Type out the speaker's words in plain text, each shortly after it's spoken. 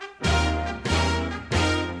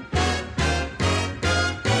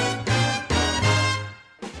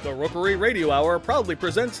The Rookery Radio Hour proudly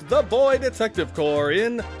presents The Boy Detective Corps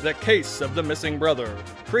in The Case of the Missing Brother.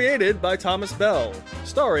 Created by Thomas Bell.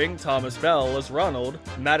 Starring Thomas Bell as Ronald,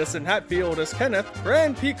 Madison Hatfield as Kenneth,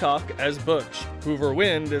 Fran Peacock as Butch, Hoover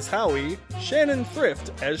Wind as Howie, Shannon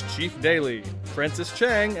Thrift as Chief Daly, Francis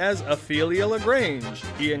Chang as Ophelia LaGrange,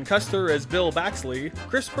 Ian Custer as Bill Baxley,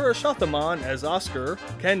 Chris Purushothaman as Oscar,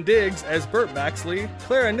 Ken Diggs as Burt Baxley,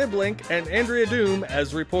 Clara Niblink and Andrea Doom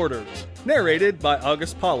as reporters. Narrated by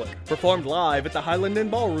August Pollock. Performed live at the Highland Inn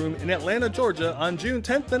Ballroom in Atlanta, Georgia on June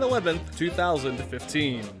 10th and 11th,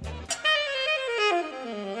 2015.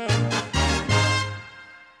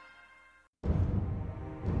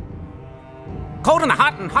 Cold and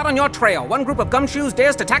hot on your trail. One group of gumshoes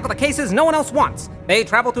dares to tackle the cases no one else wants. They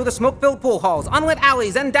travel through the smoke-filled pool halls, unlit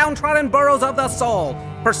alleys, and downtrodden burrows of the soul.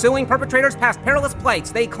 Pursuing perpetrators past perilous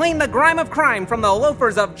plights, they clean the grime of crime from the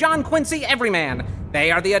loafers of John Quincy Everyman. They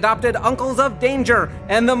are the adopted uncles of danger,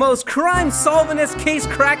 and the most crime-solvingest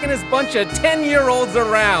case-crackingest bunch of 10-year-olds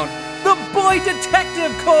around. The Boy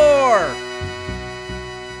Detective Corps!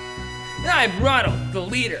 I'm Ronald, the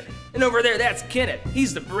leader. And over there, that's Kenneth.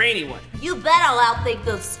 He's the brainy one. You bet I'll outthink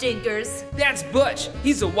those stinkers. That's Butch.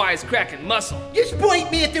 He's a wisecracking muscle. Just point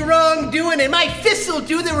me at the wrongdoing and my fists will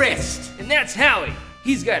do the rest. And that's Howie.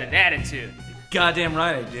 He's got an attitude. Goddamn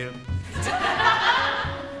right I do.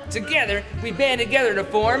 Together, we band together to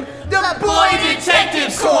form the Boy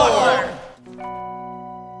Detective Corps!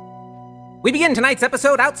 We begin tonight's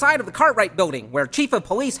episode outside of the Cartwright building, where Chief of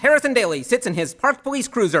Police Harrison Daly sits in his parked police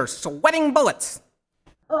cruiser, sweating bullets.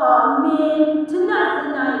 Oh man, tonight's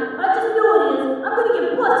the night. I just know it is. I'm gonna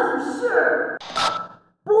get busted for sure.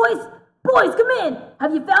 Boys, come in.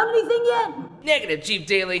 Have you found anything yet? Negative, Chief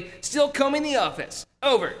Daly. Still combing the office.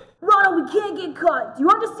 Over. Ronald, we can't get caught. Do you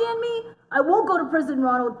understand me? I won't go to prison,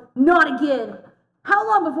 Ronald. Not again. How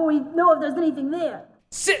long before we know if there's anything there?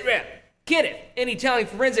 Sit rep. Kenneth, any telling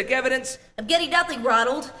forensic evidence? I'm getting nothing,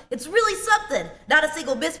 Ronald. It's really something. Not a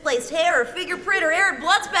single misplaced hair or fingerprint or errant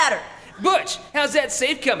blood spatter. Butch, how's that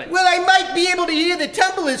safe coming? Well, I might be able to hear the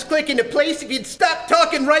tumblers click into place if you'd stop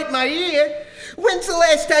talking right in my ear. When's the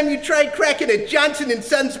last time you tried cracking a Johnson &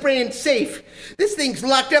 Sons brand safe? This thing's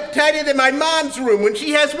locked up tighter than my mom's room when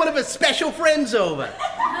she has one of her special friends over.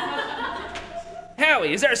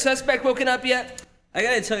 Howie, is our suspect woken up yet? I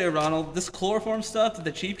gotta tell you, Ronald, this chloroform stuff that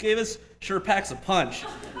the chief gave us sure packs a punch.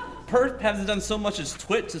 Perp hasn't done so much as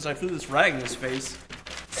twit since I threw this rag in his face.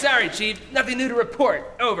 Sorry, Chief. Nothing new to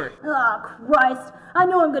report. Over. Oh, Christ. I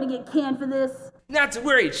know I'm gonna get canned for this. Not to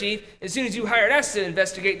worry, Chief. As soon as you hired us to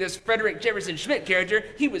investigate this Frederick Jefferson Schmidt character,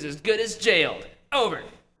 he was as good as jailed. Over.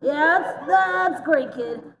 Yeah, that's great,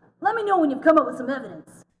 kid. Let me know when you've come up with some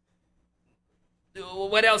evidence.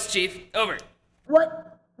 What else, Chief? Over.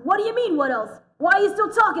 What do you mean, what else? Why are you still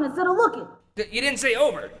talking instead of looking? You didn't say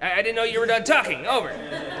over. I didn't know you were done talking. Over.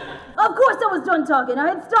 Of course I was done talking. I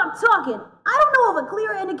had stopped talking. I don't know of a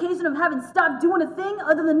clear indication of having stopped doing a thing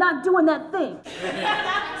other than not doing that thing.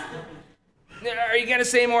 Are you gonna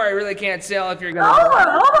say more? I really can't tell if you're gonna...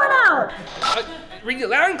 Over now! Read it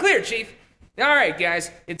loud and clear, Chief. All right,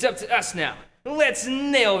 guys. It's up to us now. Let's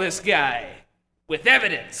nail this guy. With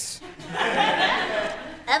evidence.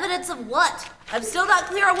 Evidence of what? I'm still not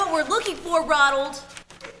clear on what we're looking for, Ronald.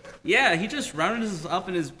 Yeah, he just rounded us up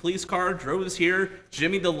in his police car, drove us here,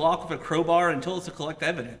 jimmied the lock with a crowbar, and told us to collect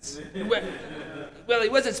evidence. Well, he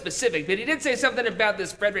wasn't specific, but he did say something about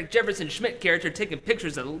this Frederick Jefferson Schmidt character taking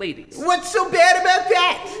pictures of the ladies. What's so bad about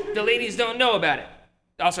that? The ladies don't know about it.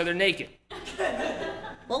 Also, they're naked.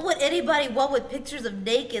 What would anybody want with pictures of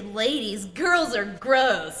naked ladies? Girls are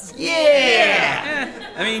gross. Yeah!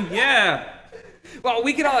 Yeah. Well,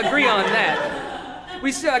 we can all agree on that.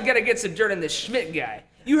 We still gotta get some dirt on this Schmidt guy.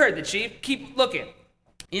 You heard the Chief. Keep looking.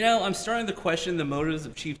 You know, I'm starting to question the motives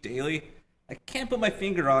of Chief Daly. I can't put my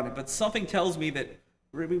finger on it, but something tells me that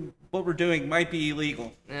what we're doing might be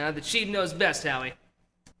illegal. The Chief knows best, Howie.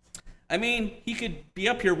 I mean, he could be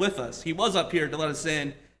up here with us. He was up here to let us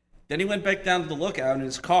in. Then he went back down to the lookout in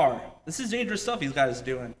his car. This is dangerous stuff he's got us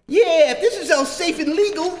doing. Yeah, if this is all safe and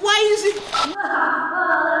legal, why is it... That's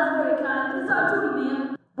very kind. It's our duty,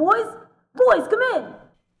 man. Boys, come in.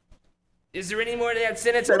 Is there any more to that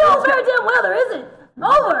sentence? No, very damn well there isn't.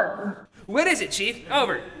 Over. What is it, Chief?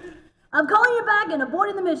 Over. I'm calling you back and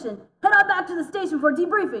aborting the mission. Head on back to the station for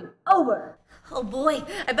debriefing. Over. Oh boy,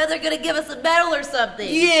 I bet they're gonna give us a medal or something.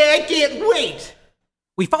 Yeah, I can't wait.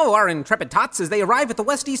 We follow our intrepid tots as they arrive at the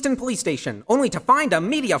West Easton police station, only to find a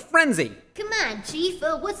media frenzy. Come on, Chief.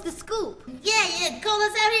 What's the scoop? Yeah, call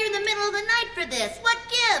us out here in the middle of the night for this. What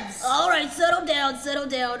gives? All right, settle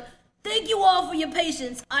down. Thank you all for your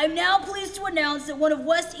patience. I'm now pleased to announce that one of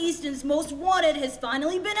West Easton's most wanted has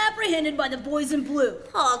finally been apprehended by the boys in blue.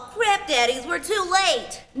 Aw, crap, daddies, we're too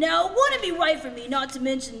late. Now, wouldn't it be right for me not to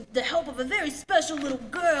mention the help of a very special little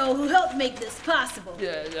girl who helped make this possible?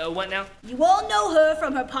 What now? You all know her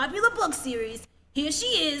from her popular book series. Here she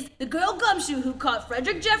is, the girl Gumshoe who caught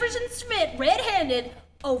Frederick Jefferson Smith red-handed,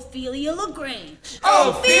 Ophelia LaGrange.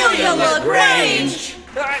 Ophelia LaGrange!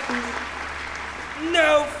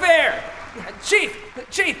 No fair! Chief,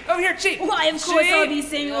 over here, Chief. Why, of course, Chief. I'll be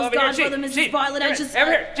Samuel's Over here, godmother, Chief. Mrs. Chief. Bartlett. I Over just...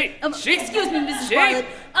 here, Chief. Chief. Excuse me, Mrs. Chief. Bartlett.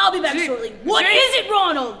 I'll be back Chief. shortly. What Chief. is it,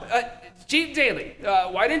 Ronald? Chief Daly,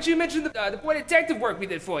 why didn't you mention the boy detective work we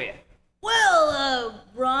did for you? Well,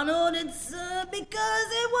 Ronald, it's because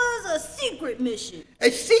it was a secret mission.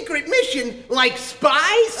 A secret mission? Like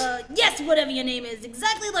spies? Yes, whatever your name is.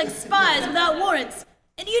 Exactly like spies without warrants.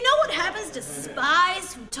 And do you know what happens to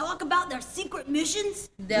spies who talk about their secret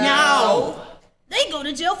missions? No. They go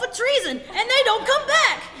to jail for treason, and they don't come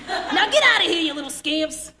back. Now get out of here, you little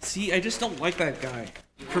scamps. See, I just don't like that guy.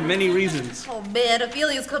 For many reasons. Oh man,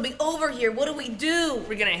 Ophelia's coming over here. What do we do?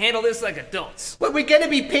 We're gonna handle this like adults. But we're gonna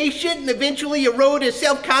be patient and eventually erode his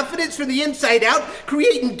self-confidence from the inside out,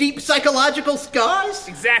 creating deep psychological scars?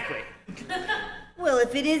 Exactly. Well,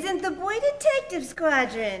 if it isn't the Boy Detective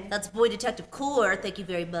Squadron. That's Boy Detective Core, thank you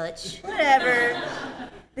very much. Whatever.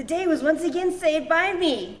 The day was once again saved by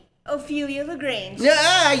me, Ophelia LaGrange.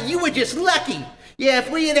 Nuh-uh, you were just lucky. Yeah,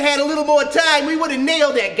 if we had had a little more time, we would have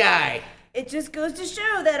nailed that guy. It just goes to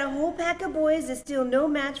show that a whole pack of boys is still no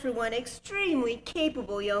match for one extremely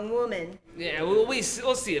capable young woman. Yeah,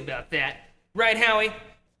 we'll see about that. Right, Howie?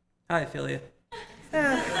 Hi, Ophelia.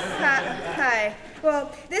 Hi.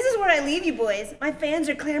 Well, this is where I leave you boys. My fans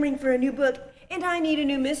are clamoring for a new book, and I need a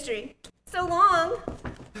new mystery. So long.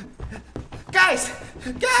 Guys,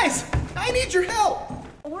 I need your help.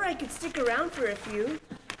 Or I could stick around for a few.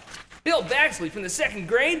 Bill Baxley from the 2nd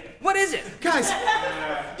grade? What is it? Guys,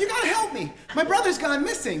 you gotta help me. My brother's gone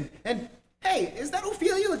missing. And hey, is that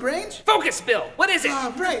Ophelia LaGrange? Focus, Bill. What is it?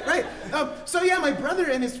 Right. So yeah, my brother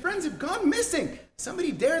and his friends have gone missing.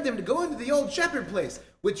 Somebody dared them to go into the old Shepherd place,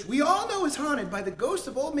 which we all know is haunted by the ghost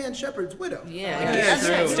of Old Man Shepherd's widow. Yeah,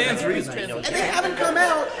 Stands reason. And they haven't come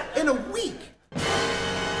out in a week.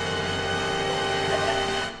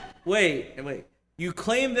 Wait. You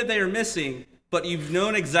claim that they are missing, but you've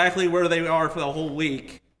known exactly where they are for the whole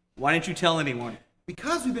week. Why didn't you tell anyone?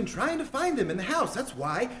 Because we've been trying to find them in the house, that's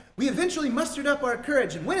why. We eventually mustered up our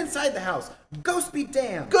courage and went inside the house. Ghost be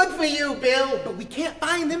damned. Good for you, Bill. But we can't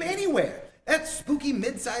find them anywhere. That spooky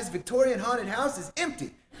mid-sized Victorian haunted house is empty,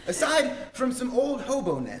 aside from some old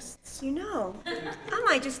hobo nests. You know, I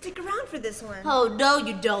might just stick around for this one. Oh, no,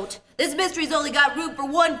 you don't. This mystery's only got room for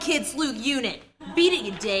one kid sleuth unit. Beat it,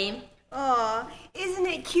 you dame. Aw, isn't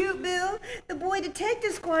it cute, Bill? The Boy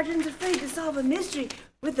Detective Squadron's afraid to solve a mystery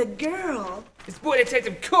with a girl. It's Boy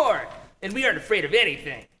Detective Core, and we aren't afraid of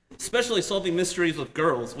anything. Especially solving mysteries with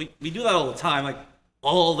girls. We do that all the time, like,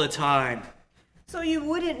 all the time. So you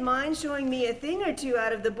wouldn't mind showing me a thing or two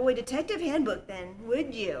out of the Boy Detective Handbook then,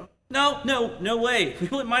 would you? No way. We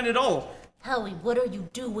wouldn't mind at all. Howie, what are you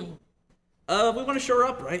doing? We want to show her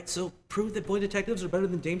up, right? So prove that boy detectives are better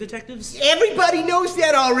than dame detectives? Everybody knows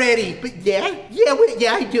that already. But yeah,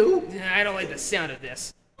 I do. I don't like the sound of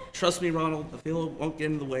this. Trust me, Ronald, the fellow won't get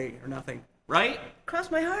in the way or nothing, right?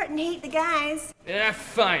 Cross my heart and hate the guys.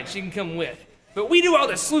 Fine, she can come with. But we do all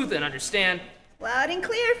the sleuthing, understand? Loud and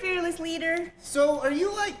clear, fearless leader. So, are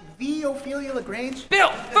you like the Ophelia LaGrange?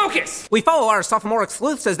 Bill, focus! We follow our sophomoric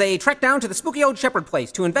sleuths as they trek down to the spooky old shepherd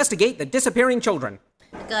place to investigate the disappearing children.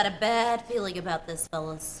 I got a bad feeling about this,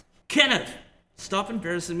 fellas. Kenneth! Stop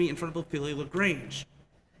embarrassing me in front of Ophelia LaGrange.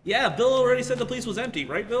 Yeah, Bill already said the place was empty,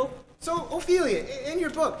 right, Bill? So, Ophelia, in your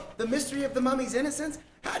book, The Mystery of the Mummy's Innocence,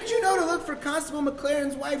 how did you know to look for Constable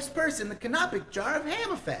McLaren's wife's purse in the canopic jar of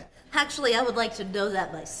Hammerfett? Actually, I would like to know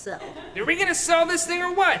that myself. Are we gonna solve this thing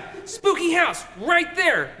or what? Spooky house, right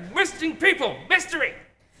there. Missing people, mystery.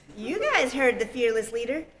 You guys heard the fearless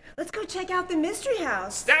leader. Let's go check out the mystery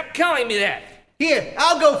house. Stop calling me that. Here,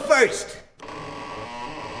 I'll go first.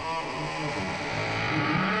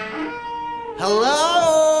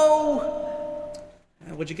 Hello?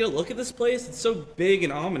 Would you get a look at this place? It's so big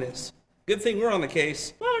and ominous. Good thing we're on the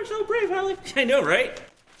case. Wow, you're so brave, Hallie. I know, right?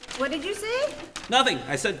 What did you say? Nothing.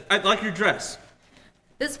 I said I'd like your dress.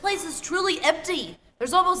 This place is truly empty.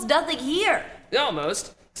 There's almost nothing here.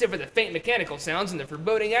 Almost. Except for the faint mechanical sounds and the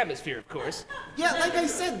foreboding atmosphere, of course. Yeah, like I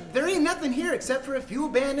said, there ain't nothing here except for a few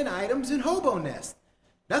abandoned items and hobo nests.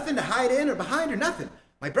 Nothing to hide in or behind or nothing.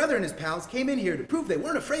 My brother and his pals came in here to prove they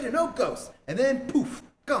weren't afraid of no ghosts, and then poof,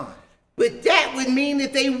 gone. But that would mean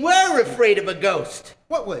that they were afraid of a ghost.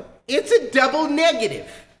 What would? It's a double negative.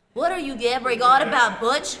 What are you gabbering on about,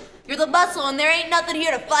 Butch? You're the muscle and there ain't nothing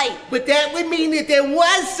here to fight. But that would mean that there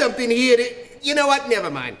was something here to... You know what?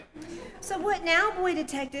 Never mind. So what now, boy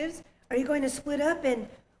detectives? Are you going to split up and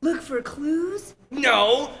look for clues?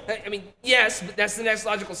 No. I mean, yes, but that's the next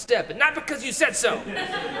logical step, but not because you said so.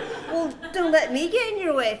 Well, don't let me get in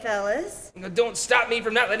your way, fellas. Don't stop me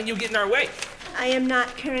from not letting you get in our way. I am not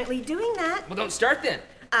currently doing that. Well, don't start then.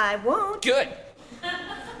 I won't. Good.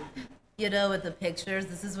 You know, with the pictures,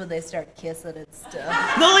 this is when they start kissing and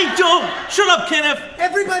stuff. No, they don't! Shut up, Kenneth!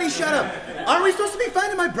 Everybody shut up! Aren't we supposed to be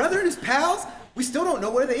finding my brother and his pals? We still don't know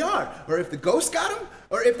where they are, or if the ghost got them,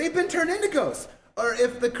 or if they've been turned into ghosts, or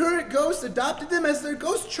if the current ghost adopted them as their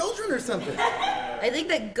ghost children or something. I think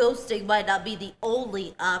that ghosting might not be the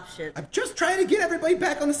only option. I'm just trying to get everybody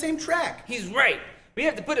back on the same track. He's right. We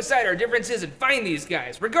have to put aside our differences and find these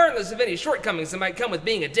guys, regardless of any shortcomings that might come with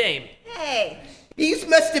being a dame. Hey. These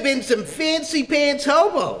must have been some fancy pants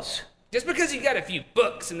hobos. Just because you got a few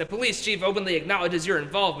books and the police chief openly acknowledges your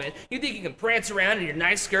involvement, you think you can prance around in your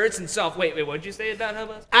nice skirts and solve... Wait, what'd you say about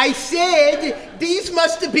hobos? I said these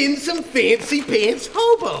must have been some fancy pants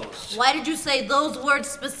hobos. Why did you say those words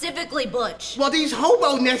specifically, Butch? Well, these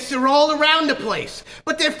hobo nests are all around the place,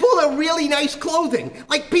 but they're full of really nice clothing,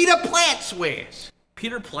 like Peter Platts wears.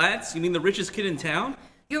 Peter Platts? You mean the richest kid in town?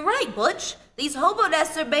 You're right, Butch. These hobo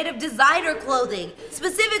nests are made of designer clothing,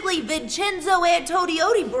 specifically Vincenzo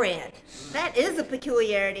Antonioni brand. That is a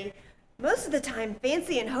peculiarity. Most of the time,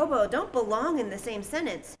 fancy and hobo don't belong in the same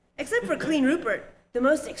sentence, except for Clean Rupert, the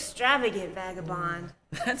most extravagant vagabond.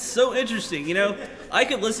 That's so interesting. You know, I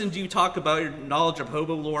could listen to you talk about your knowledge of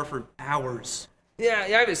hobo lore for hours. Yeah, I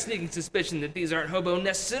have a sneaking suspicion that these aren't hobo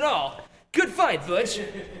nests at all. Good find, Butch.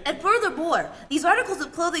 And furthermore, these articles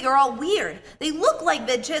of clothing are all weird. They look like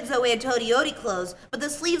Vincenzo Antonioni clothes, but the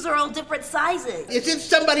sleeves are all different sizes. As if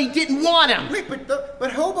somebody didn't want them. Wait,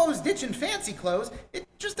 but hobos ditching fancy clothes, it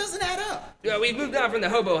just doesn't add up. We've moved on from the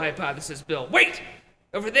hobo hypothesis, Bill. Wait!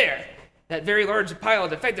 Over there. That very large pile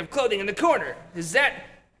of defective clothing in the corner. Is that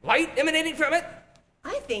light emanating from it?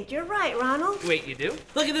 I think you're right, Ronald. Wait, you do?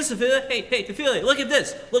 Look at this, Ophelia. Hey, Ophelia, look at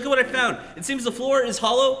this. Look at what I found. It seems the floor is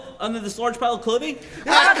hollow under this large pile of clothing.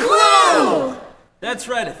 A clue! That's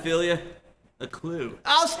right, Ophelia. A clue.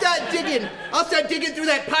 I'll start digging through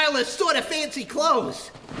that pile of sort of fancy clothes.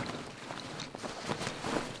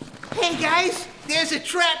 Hey, guys, there's a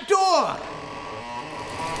trap door.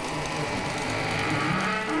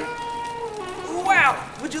 Wow,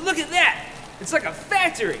 would you look at that? It's like a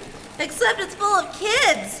factory. Except it's full of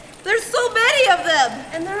kids. There's so many of them.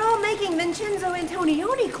 And they're all making Vincenzo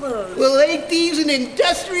Antonioni clothes. Well, ain't these an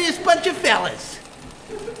industrious bunch of fellas?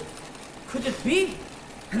 Could it be?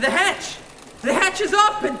 The hatch! The hatch is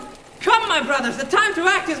open! Come, my brothers, the time to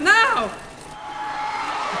act is now!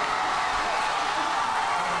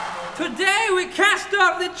 Today we cast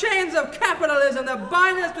off the chains of capitalism that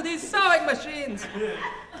bind us to these sewing machines.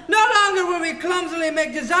 No longer will we clumsily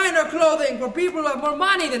make designer clothing for people who have more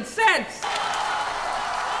money than sense.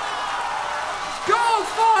 Go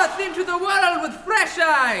forth into the world with fresh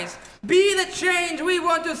eyes. Be the change we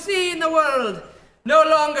want to see in the world. No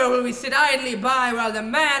longer will we sit idly by while the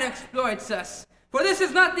man exploits us. For this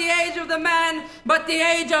is not the age of the man, but the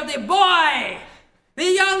age of the boy.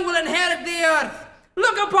 The young will inherit the earth.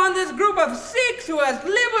 Look upon this group of Sikhs who has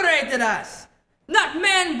liberated us. Not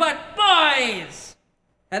men, but boys.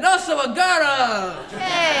 And also a girl.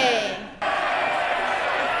 Hey.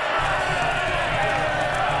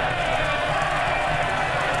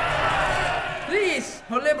 Please,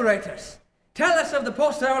 O liberators, tell us of the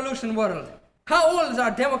post-revolution world. How old is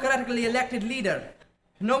our democratically elected leader?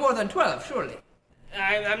 No more than 12, surely.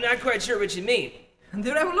 I'm not quite sure what you mean.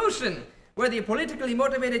 The revolution, where the politically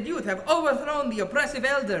motivated youth have overthrown the oppressive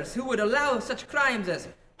elders who would allow such crimes as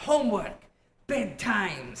homework,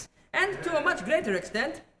 bedtimes, and to a much greater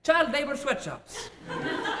extent, child labor sweatshops.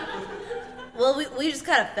 Well, we just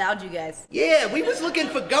kind of found you guys. Yeah, we was looking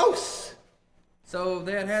for ghosts. So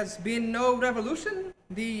there has been no revolution?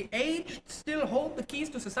 The aged still hold the keys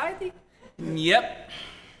to society? Yep.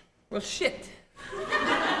 Well, shit.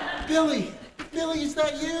 Billy, is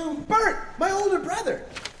that you? Bert, my older brother.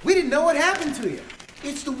 We didn't know what happened to you.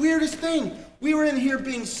 It's the weirdest thing. We were in here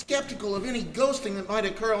being skeptical of any ghosting that might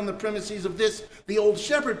occur on the premises of the old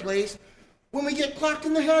Shepherd place, when we get clocked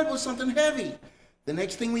in the head with something heavy. The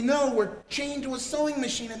next thing we know, we're chained to a sewing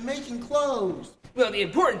machine and making clothes. Well, the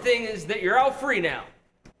important thing is that you're all free now.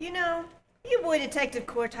 You know, you boy detective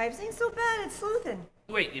corps types ain't so bad at sleuthing.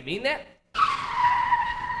 Wait, you mean that?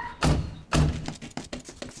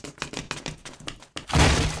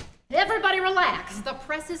 Everybody relax. The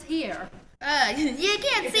press is here. You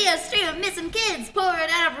can't see a stream of missing kids pouring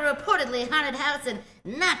out of a reportedly haunted house and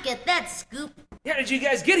not get that scoop. How did you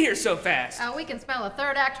guys get here so fast? We can smell a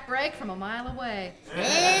third act break from a mile away.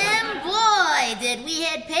 And boy, did we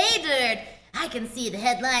hit pay dirt. I can see the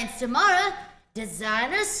headlines tomorrow.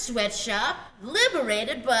 Designer sweatshop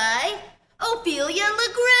liberated by Ophelia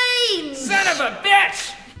LaGrange. Son of a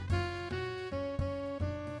bitch!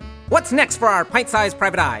 What's next for our pint-sized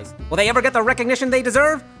private eyes? Will they ever get the recognition they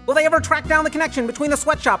deserve? Will they ever track down the connection between the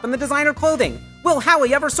sweatshop and the designer clothing? Will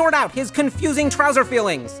Howie ever sort out his confusing trouser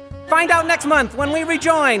feelings? Find out next month when we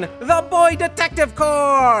rejoin the Boy Detective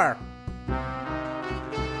Corps!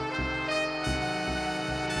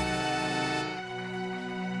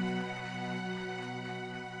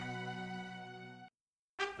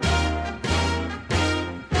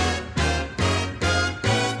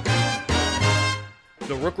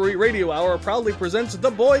 The Rookery Radio Hour proudly presents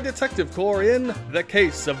the Boy Detective Corps in The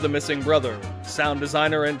Case of the Missing Brother. Sound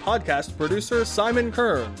designer and podcast producer Simon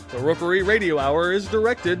Kern. The Rookery Radio Hour is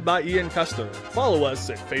directed by Ian Custer. Follow us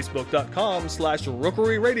at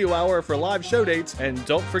facebook.com/Rookery Radio Hour for live show dates, and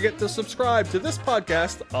don't forget to subscribe to this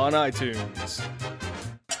podcast on iTunes.